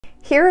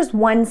Here's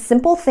one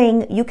simple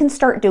thing you can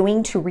start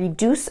doing to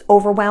reduce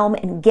overwhelm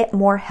and get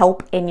more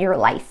help in your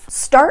life.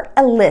 Start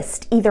a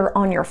list either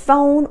on your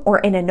phone or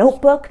in a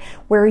notebook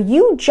where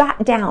you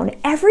jot down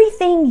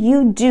everything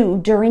you do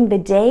during the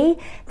day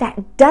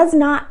that does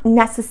not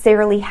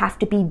necessarily have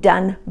to be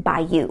done by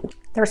you.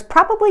 There's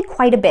probably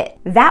quite a bit.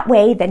 That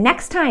way, the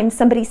next time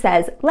somebody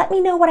says, let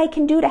me know what I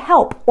can do to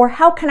help, or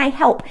how can I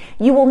help,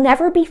 you will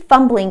never be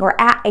fumbling or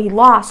at a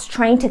loss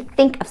trying to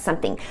think of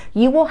something.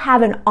 You will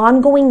have an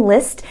ongoing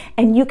list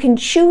and you can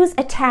choose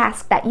a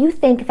task that you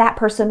think that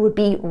person would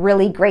be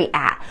really great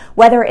at.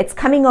 Whether it's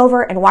coming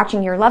over and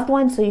watching your loved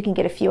one so you can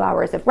get a few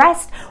hours of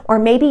rest, or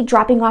maybe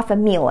dropping off a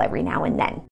meal every now and then.